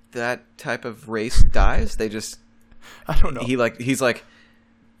that type of race dies? They just, I don't know. He's like,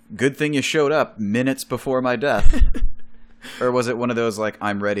 good thing you showed up minutes before my death. Or was it one of those like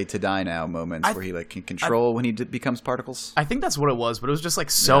I'm ready to die now moments where he like can control when he becomes particles? I think that's what it was, but it was just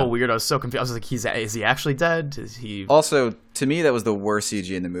like so weird. I was so confused. I was like, is he actually dead? Is he? Also, to me, that was the worst CG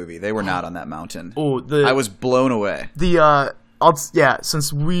in the movie. They were not on that mountain. Oh, I was blown away.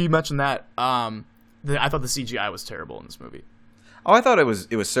 Since we mentioned that, I thought the CGI was terrible in this movie. Oh, I thought it was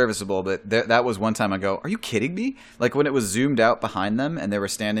serviceable, but that was one time I go, are you kidding me? Like when it was zoomed out behind them and they were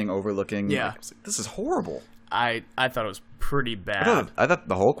standing overlooking. Yeah. Like, I was like, this is horrible. I thought it was pretty bad. I thought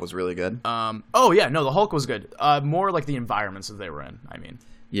the Hulk was really good. Oh yeah, no, the Hulk was good. More like the environments that they were in. I mean.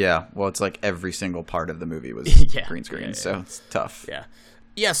 Yeah, well, it's like every single part of the movie was green screen, so it's tough. Yeah.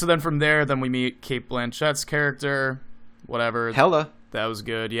 Yeah, so then from there, then we meet Cate Blanchett's character, whatever. Hella. That was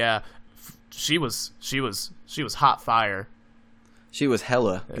good, yeah. She was hot fire. She was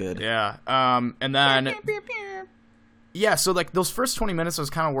hella good. Yeah. And then... Yeah, so like those first 20 minutes I was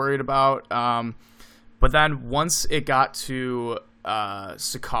kind of worried about. But then once it got to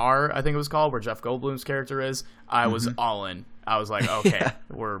Sakaar, I think it was called, where Jeff Goldblum's character is, I was all in. I was like, okay,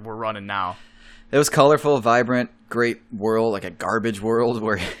 we're running now. It was colorful, vibrant, great world, like a garbage world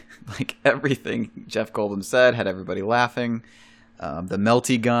where like everything Jeff Goldblum said had everybody laughing. The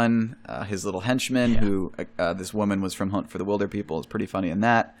melty gun, his little henchman, who this woman was from Hunt for the Wilder People, is pretty funny in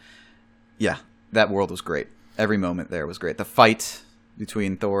that. Yeah, that world was great. Every moment there was great. The fight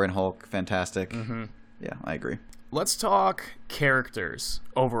between Thor and Hulk, fantastic. Mm-hmm. Yeah, I agree. Let's talk characters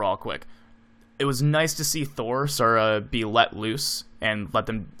overall quick. It was nice to see Thor sort of be let loose and let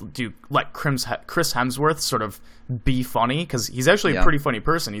Chris Hemsworth sort of be funny, because he's actually a pretty funny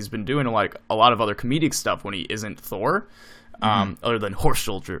person. He's been doing like a lot of other comedic stuff when he isn't Thor, other than Horse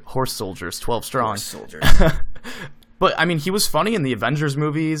Soldiers, 12 Strong. Horse Soldiers. But I mean, he was funny in the Avengers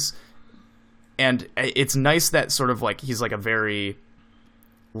movies, and it's nice that sort of like he's like a very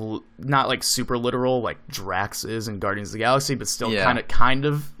not like super literal like Drax is in Guardians of the Galaxy, but still kind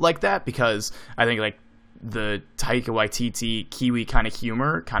of like that, because I think like the Taika Waititi Kiwi kind of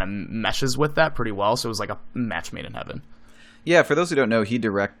humor kind of meshes with that pretty well. So it was like a match made in heaven. Yeah, for those who don't know,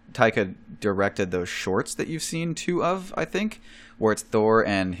 Taika directed those shorts that you've seen 2 of, I think, where it's Thor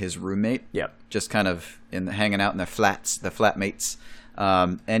and his roommate. Yep. Just kind of hanging out in the flatmates.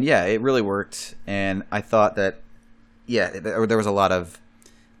 And yeah, it really worked. And I thought that, there was a lot of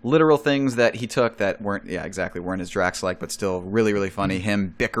literal things that he took that weren't as Drax-like, but still really, really funny.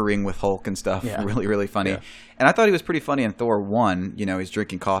 Him bickering with Hulk and stuff, really, really funny. Yeah. And I thought he was pretty funny in Thor 1. You know, he's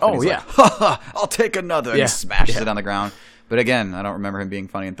drinking coffee. And he's like, ha ha, I'll take another. And he smashes it on the ground. But again, I don't remember him being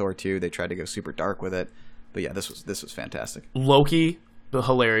funny in Thor 2. They tried to go super dark with it. But yeah, this was fantastic. Loki,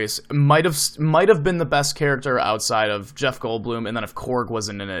 hilarious. Might have been the best character outside of Jeff Goldblum, and then if Korg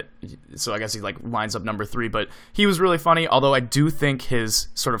wasn't in it, so I guess he like lines up number 3. But he was really funny. Although I do think his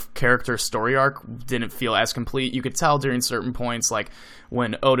sort of character story arc didn't feel as complete. You could tell during certain points, like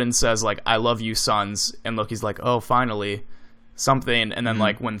when Odin says like "I love you, sons," and Loki's like, "Oh, finally, something." And then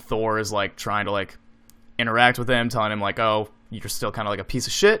like when Thor is like trying to like interact with him, telling him like, "Oh, you're still kind of like a piece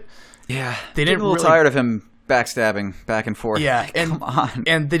of shit." Yeah, they didn't. A little tired of him backstabbing back and forth. Yeah, and come on.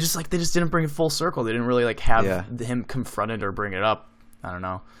 And they just didn't bring it full circle. They didn't really like have him confronted or bring it up. I don't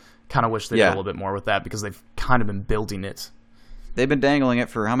know. Kind of wish they did a little bit more with that, because they've kind of been building it. They've been dangling it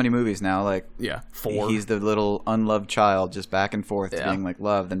for how many movies now? Like 4. He's the little unloved child, just back and forth, being like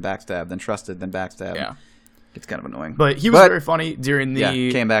loved, then backstabbed, then trusted, then backstabbed. Yeah. It's kind of annoying. But he was very funny during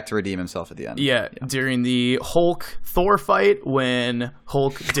the... came back to redeem himself at the end. Yeah, during the Hulk-Thor fight, when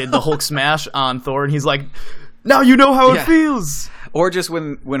Hulk did the Hulk smash on Thor, and he's like, now you know how it feels! Or just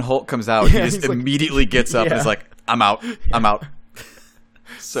when Hulk comes out, he just immediately gets up and is like, I'm out. I'm out.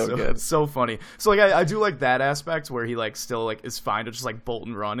 So good. So funny. So, like, I do like that aspect where he, like, still, like, is fine to just, like, bolt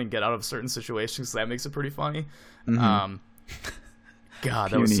and run and get out of certain situations, so that makes it pretty funny. Mm-hmm.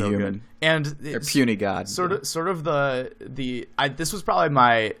 God, that was so human. Good. And or puny god. Sort of this was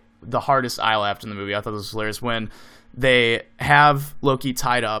probably the hardest I laughed in the movie. I thought this was hilarious when they have Loki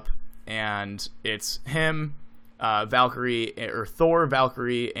tied up, and it's him, Valkyrie, or Thor,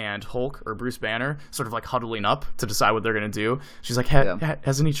 Valkyrie, and Hulk, or Bruce Banner, sort of like huddling up to decide what they're going to do. She's like,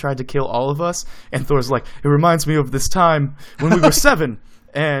 hasn't he tried to kill all of us? And Thor's like, it reminds me of this time when we were 7,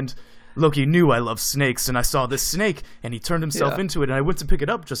 and Loki knew I love snakes, and I saw this snake, and he turned himself into it, and I went to pick it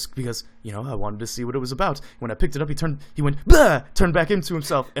up just because, you know, I wanted to see what it was about. When I picked it up, he went, blah, turned back into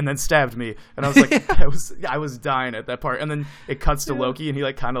himself, and then stabbed me. And I was like, I was dying at that part. And then it cuts to Loki, and he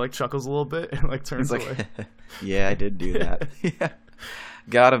like kind of like chuckles a little bit and like turns away. Yeah, I did do that.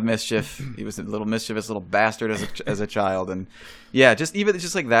 God of mischief. He was a little mischievous little bastard as a child, and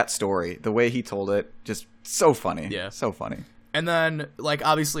just like that story, the way he told it, just so funny. Yeah, so funny. And then, like,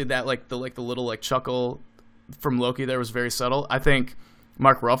 obviously that, like, the little, like, chuckle from Loki there was very subtle. I think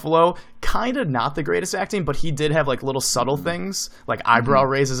Mark Ruffalo, kind of not the greatest acting, but he did have, like, little subtle things, like eyebrow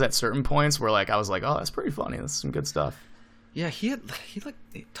raises at certain points where, like, I was like, oh, that's pretty funny. That's some good stuff. Yeah, he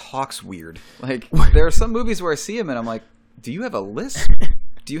talks weird. Like, there are some movies where I see him and I'm like, do you have a lisp?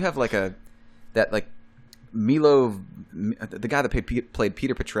 Do you have, like, the guy that played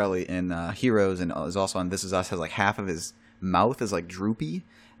Peter Petrelli in Heroes and is also on This Is Us, has like half of his mouth is like droopy.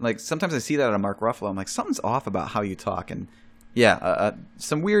 Like sometimes I see that on Mark Ruffalo. I'm like, something's off about how you talk. And yeah,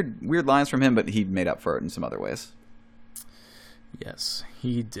 some weird lines from him, but he made up for it in some other ways. Yes,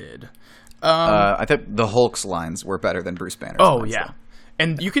 he did. I think the Hulk's lines were better than Bruce Banner's. Oh lines, yeah. though.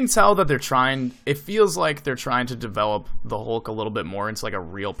 And you can tell that they're trying. It feels like they're trying to develop the Hulk a little bit more into like a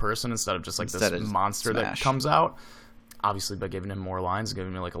real person instead of just like this monster that comes out. Obviously, by giving him more lines,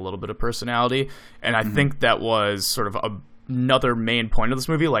 giving him like a little bit of personality, and I think that was sort of another main point of this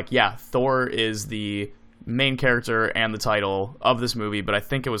movie. Like, yeah, Thor is the main character and the title of this movie, but I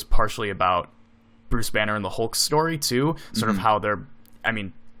think it was partially about Bruce Banner and the Hulk story too. Sort of how they're. I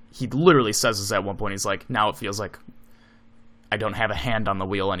mean, he literally says this at one point. He's like, now it feels like I don't have a hand on the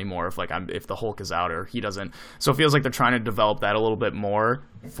wheel anymore if the Hulk is out or he doesn't. So it feels like they're trying to develop that a little bit more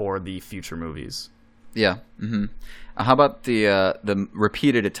for the future movies. Yeah. Mm-hmm. How about the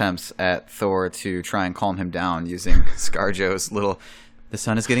repeated attempts at Thor to try and calm him down using ScarJo's little, the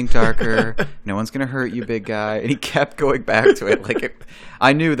sun is getting darker, no one's going to hurt you, big guy. And he kept going back to it.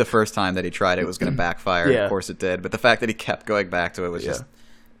 I knew the first time that he tried it was going to backfire. Yeah. Of course it did. But the fact that he kept going back to it was just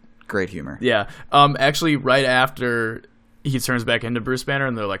great humor. Yeah. Actually, right after he turns back into Bruce Banner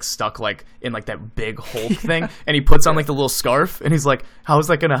and they're like stuck like in like that big Hulk thing, and he puts on like the little scarf and he's like, how is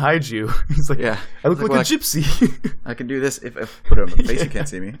that gonna hide you? He's like, I look like a gypsy. I can do this if put it on my face. You can't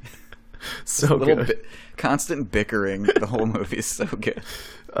see me. So good. Constant bickering the whole movie is so good.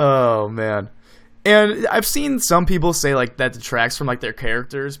 Oh man. And I've seen some people say like that detracts from like their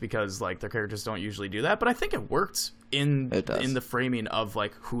characters because like their characters don't usually do that, but I think it worked in the framing of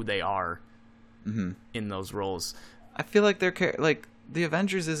like who they are in those roles. I feel like the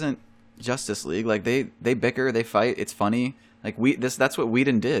Avengers isn't Justice League. Like they bicker, they fight. It's funny. Like that's what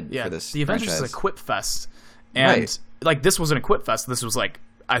Whedon did for this. The Avengers is a quip fest, and like this wasn't a quip fest. This was like,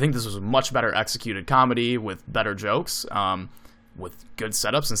 I think this was a much better executed comedy with better jokes, with good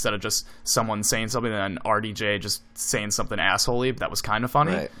setups instead of just someone saying something and then RDJ just saying something assholey. That was kind of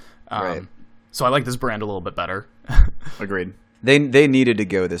funny. Right. So I like this brand a little bit better. Agreed. They needed to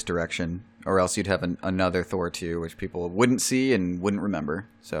go this direction, or else you'd have another Thor 2, which people wouldn't see and wouldn't remember.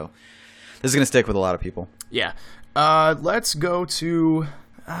 So this is going to stick with a lot of people. Yeah. Let's go to...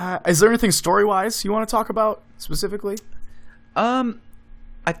 is there anything story-wise you want to talk about specifically?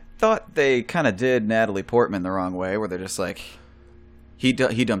 I thought they kind of did Natalie Portman the wrong way, where they're just like, he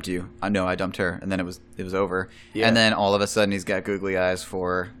dumped you. I know I dumped her, and then it was over. Yeah. And then all of a sudden he's got googly eyes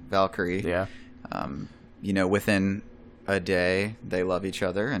for Valkyrie. Yeah. Within a day they love each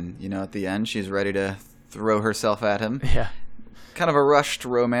other, and at the end she's ready to throw herself at him. Yeah, kind of a rushed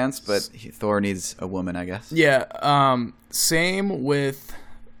romance, but Thor needs a woman, I guess. Yeah. Same with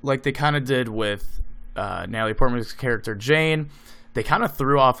like they kind of did with Natalie Portman's character Jane. They kind of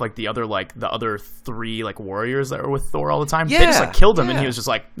threw off like the other three like warriors that were with Thor all the time. They just like killed him, and he was just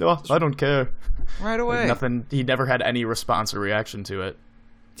like, no, I don't care, right away. Like, nothing. He never had any response or reaction to it.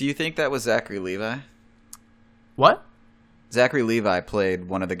 Do you think that was Zachary Levi? What? Zachary Levi played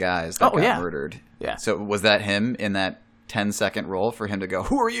one of the guys that got murdered. Yeah. So was that him in that 10-second role for him to go,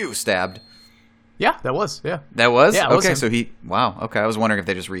 who are you, stabbed? Yeah, that was. Yeah. That was? Yeah, okay, so wow. Okay, I was wondering if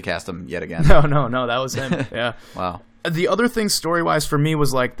they just recast him yet again. No, that was him. Yeah. Wow. The other thing story-wise for me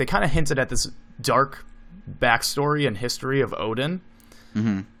was like they kind of hinted at this dark backstory and history of Odin.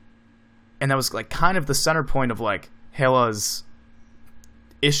 Mm-hmm. And that was like kind of the center point of like Hela's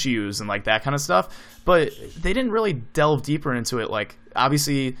issues and like that kind of stuff, but they didn't really delve deeper into it. Like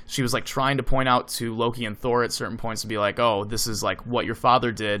obviously she was like trying to point out to Loki and Thor at certain points to be like, oh, this is like what your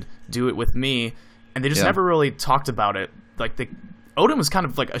father did, do it with me, and they just never really talked about it. Like Odin was kind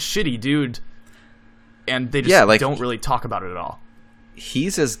of like a shitty dude, and they just don't really talk about it at all.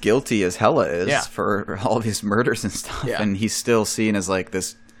 He's as guilty as Hela is for all these murders and stuff, and he's still seen as like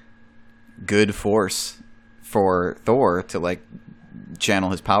this good force for Thor to like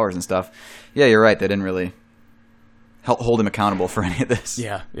channel his powers and stuff. Yeah, you're right. They didn't really hold him accountable for any of this.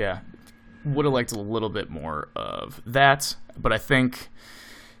 Yeah. Would have liked a little bit more of that, but I think,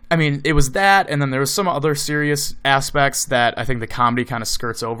 I mean, it was that, and then there was some other serious aspects that I think the comedy kind of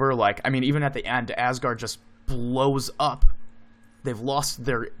skirts over. Like, I mean, even at the end, Asgard just blows up. They've lost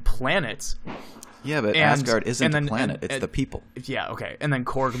their planet. Yeah, but Asgard isn't the planet. It's the people. Yeah, okay. And then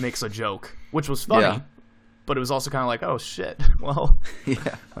Korg makes a joke, which was funny. Yeah. But it was also kind of like, oh, shit. Well,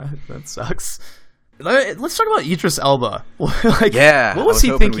 that sucks. Let's talk about Idris Elba. What was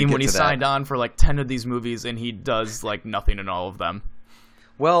he thinking when he signed on for like 10 of these movies and he does like nothing in all of them?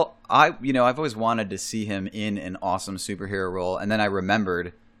 Well, I've always wanted to see him in an awesome superhero role, and then I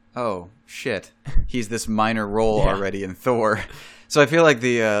remembered oh shit, he's this minor role Yeah. already in Thor. So I feel like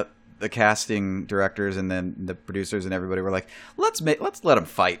the casting directors and then the producers and everybody were like, let's let him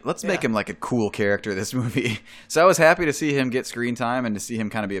fight. Let's make Yeah. him like a cool character this movie. So I was happy to see him get screen time and to see him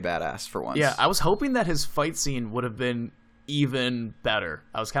kind of be a badass for once. Yeah, I was hoping that his fight scene would have been even better.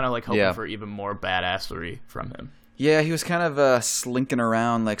 I was kind of like hoping for even more badassery from him. Yeah, he was kind of slinking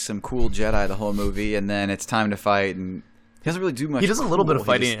around like some cool Jedi the whole movie, and then it's time to fight, and he doesn't really do much. He does a little bit of cool.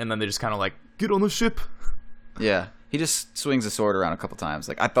 fighting, and then they just kind of like, get on the ship. Yeah, he just swings a sword around a couple times.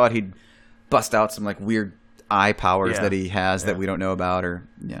 Like I thought he'd bust out some like weird eye powers Yeah. that he has that we don't know about, or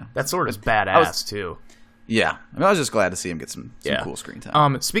yeah. That sword is badass, too. Yeah, I mean, I was just glad to see him get some cool screen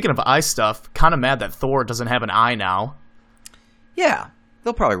time. Speaking of eye stuff, kind of mad that Thor doesn't have an eye now. Yeah,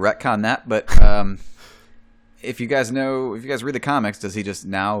 they'll probably retcon that, but if you guys read the comics, does he just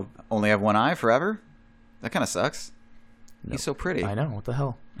now only have one eye forever? That kind of sucks. He's so pretty. I know, what the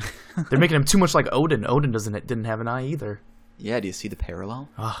hell? They're making him too much like Odin. Odin didn't have an eye either. Yeah, do you see the parallel?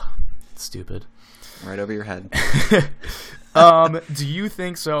 Ah, stupid. Right over your head. Do you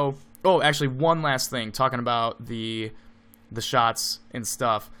think so? Oh, actually, one last thing. Talking about the shots and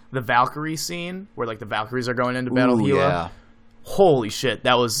stuff. The Valkyrie scene where like the Valkyries are going into battle Ooh, Hela. yeah. Holy shit,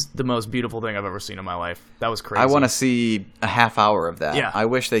 that was the most beautiful thing I've ever seen in my life. That was crazy. I want to see a half hour of that. Yeah. I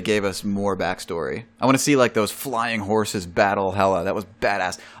wish they gave us more backstory. I want to see like those flying horses battle Hela. That was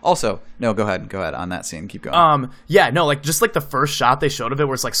badass. Also, no, go ahead on that scene. Keep going. Yeah, no, like just like the first shot they showed of it,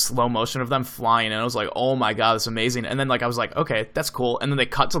 where it's like slow motion of them flying, and I was like, oh my god, that's amazing. And then like I was like, okay, that's cool. And then they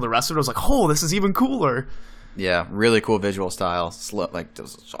cut to the rest of it. I was like, oh, this is even cooler. Yeah, really cool visual style. Like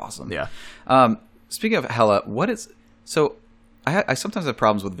this was awesome. Yeah. Speaking of Hela, I sometimes have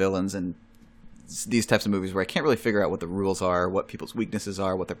problems with villains and these types of movies where I can't really figure out what the rules are, what people's weaknesses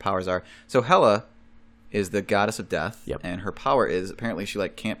are, what their powers are. So Hela is the goddess of death, Yep. and her power is apparently she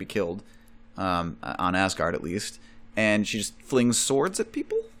like can't be killed, on Asgard at least, and she just flings swords at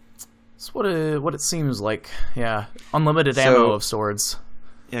people. That's what it seems like. Yeah, unlimited ammo of swords.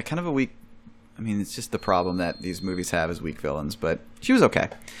 Yeah, kind of a weak. I mean, it's just the problem that these movies have as weak villains. But she was okay.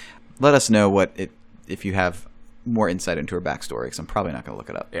 Let us know if you have more insight into her backstory, because I'm probably not going to look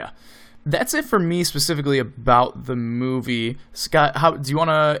it up. Yeah. That's it for me specifically about the movie. Scott, how do you want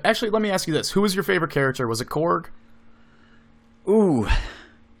to... Actually, let me ask you this. Who was your favorite character? Was it Korg? Ooh.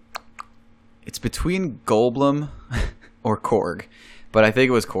 It's between Goldblum or Korg. But I think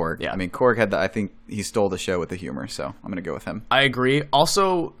it was Korg. Yeah. I mean, Korg I think he stole the show with the humor, so I'm going to go with him. I agree.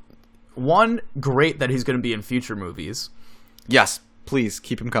 Also, one, great that he's going to be in future movies. Yes, please,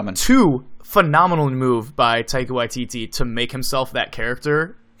 keep him coming. Two, phenomenal move by Taika Waititi to make himself that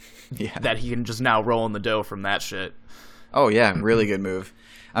character Yeah. that he can just now roll in the dough from that shit. Oh, yeah, really good move.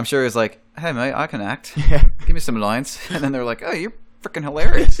 I'm sure he's like, hey, mate, I can act. Yeah. Give me some lines. And then they're like, oh, you're freaking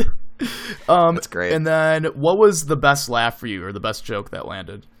hilarious. That's great. And then, what was the best laugh for you, or the best joke that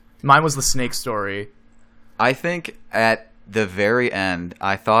landed? Mine was the snake story. I think at the very end,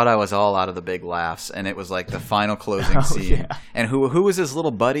 I thought I was all out of the big laughs, and it was like the final closing scene. Yeah. And who was his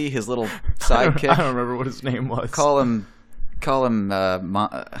little buddy, his little sidekick? I don't remember what his name was. Call him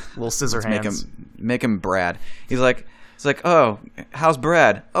Little scissor hands. make him Brad. He's like, oh, how's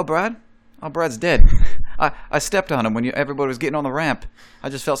Brad? Oh, Brad's dead. I stepped on him when everybody was getting on the ramp. I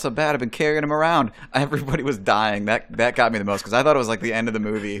just felt so bad. I've been carrying him around. Everybody was dying. That got me the most because I thought it was like the end of the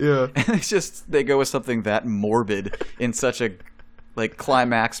movie. Yeah. And it's just they go with something that morbid in such a like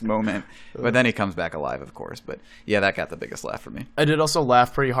climax moment. But then he comes back alive, of course. But yeah, that got the biggest laugh for me. I did also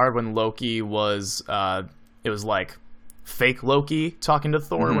laugh pretty hard when Loki was, it was like fake Loki talking to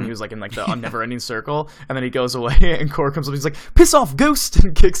Thor when he was like in like the never-ending circle, and then he goes away and Korg comes up, he's like, piss off, ghost,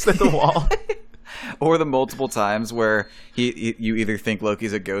 and kicks at the wall. Or the multiple times where you either think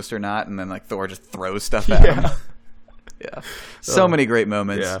Loki's a ghost or not, and then like Thor just throws stuff at him. Yeah. So many great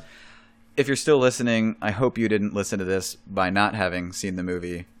moments. Yeah. If you're still listening, I hope you didn't listen to this by not having seen the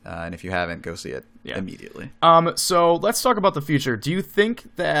movie. And if you haven't, go see it immediately. So let's talk about the future. Do you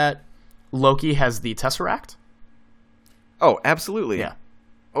think that Loki has the Tesseract? Oh, absolutely. Yeah.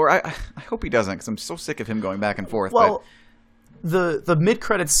 Or I hope he doesn't, because I'm so sick of him going back and forth. Well, the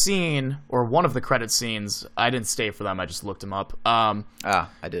mid-credits scene, or one of the credit scenes, I didn't stay for them, I just looked them up. I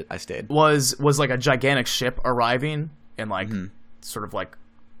did. I stayed. Was like a gigantic ship arriving and like sort of like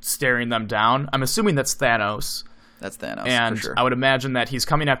staring them down. I'm assuming that's Thanos. That's Thanos, And for sure. I would imagine that he's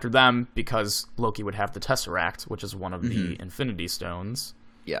coming after them because Loki would have the Tesseract, which is one of the Infinity Stones.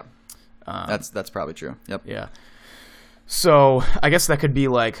 Yeah. That's probably true. Yep. Yeah. So I guess that could be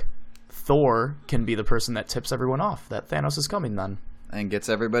like Thor can be the person that tips everyone off that Thanos is coming then. and gets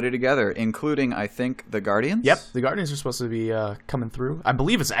everybody together, including, I think, the Guardians. Yep, the Guardians are supposed to be coming through. I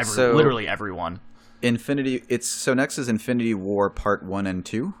believe it's literally everyone. So next is Infinity War Part 1 and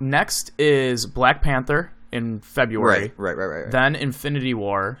 2. Next is Black Panther in February. Right. Then Infinity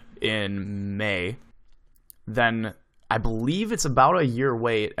War in May. Then I believe it's about a year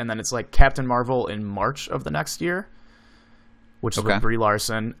wait, and then it's like Captain Marvel in March of the next year, which is with Brie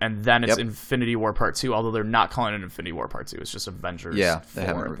Larson, and then it's Infinity War Part 2, although they're not calling it Infinity War Part 2. It's just Avengers 4 they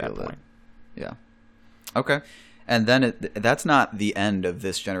haven't at that revealed point. it. Yeah. Okay. And then that's not the end of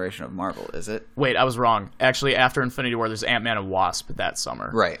this generation of Marvel, is it? Wait, I was wrong. Actually, after Infinity War, there's Ant-Man and Wasp that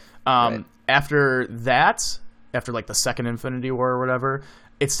summer. Right. After that, after like the second Infinity War or whatever,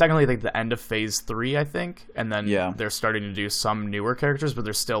 it's technically like the end of Phase 3, I think. And then they're starting to do some newer characters, but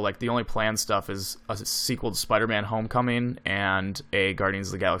there's still like the only planned stuff is a sequel to Spider-Man Homecoming and a Guardians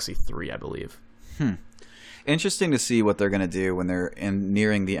of the Galaxy 3, I believe. Interesting to see what they're going to do when they're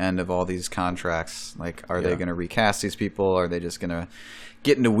nearing the end of all these contracts. Like, are they going to recast these people? Are they just going to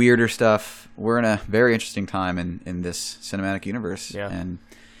get into weirder stuff? We're in a very interesting time in this cinematic universe. Yeah. And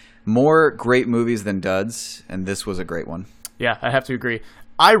more great movies than duds, and this was a great one. Yeah, I have to agree.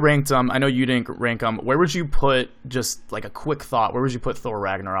 I ranked them. I know you didn't rank them. Where would you put, just like a quick thought, where would you put Thor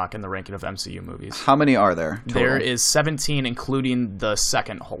Ragnarok in the ranking of MCU movies? How many are there total? There is 17, including the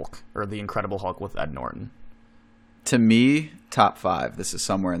second Hulk, or the Incredible Hulk with Ed Norton. To me, top 5. This is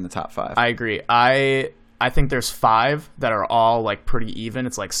somewhere in the top 5. I agree. I think there's 5 that are all like pretty even.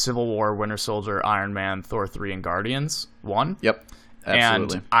 It's like Civil War, Winter Soldier, Iron Man, Thor 3, and Guardians 1. Yep,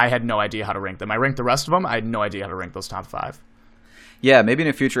 absolutely. And I had no idea how to rank them. I ranked the rest of them. I had no idea how to rank those top 5. Yeah, maybe in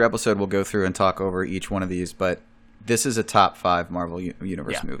a future episode we'll go through and talk over each one of these, but this is a top 5 Marvel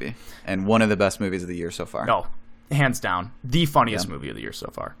Universe movie, and one of the best movies of the year so far. No, hands down. The funniest movie of the year so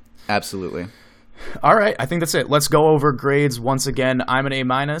far. Absolutely. All right, I think that's it. Let's go over grades once again. I'm an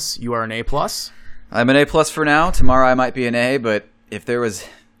A-. You are an A+. I'm an A+ for now. Tomorrow I might be an A, but if there was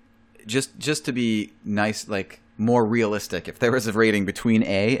just to be nice, like more realistic, if there was a rating between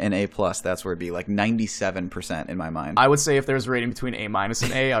A and A+, that's where it'd be like 97% in my mind. I would say if there was a rating between A-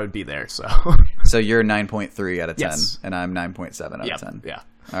 and A, I would be there. So you're 9.3 out of 10, yes. And I'm 9.7 out of 10. Yeah.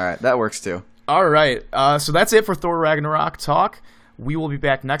 All right, that works too. All right, so that's it for Thor Ragnarok talk. We will be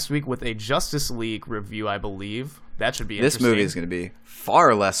back next week with a Justice League review, I believe. That should be interesting. This movie is going to be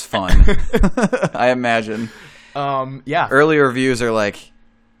far less fun, I imagine. Yeah. Earlier reviews are like,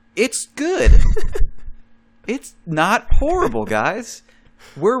 it's good. It's not horrible, guys.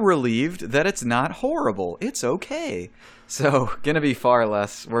 We're relieved that it's not horrible. It's okay. So, going to be far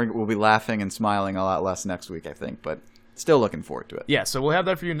less. We'll be laughing and smiling a lot less next week, I think, but still looking forward to it. Yeah, so we'll have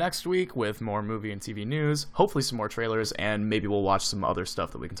that for you next week with more movie and TV news, hopefully some more trailers, and maybe we'll watch some other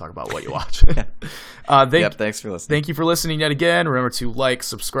stuff that we can talk about what you watch. Thanks for listening. Thank you for listening yet again. Remember to like,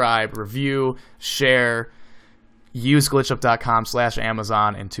 subscribe, review, share, use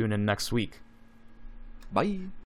glitchup.com/Amazon, and tune in next week. Bye.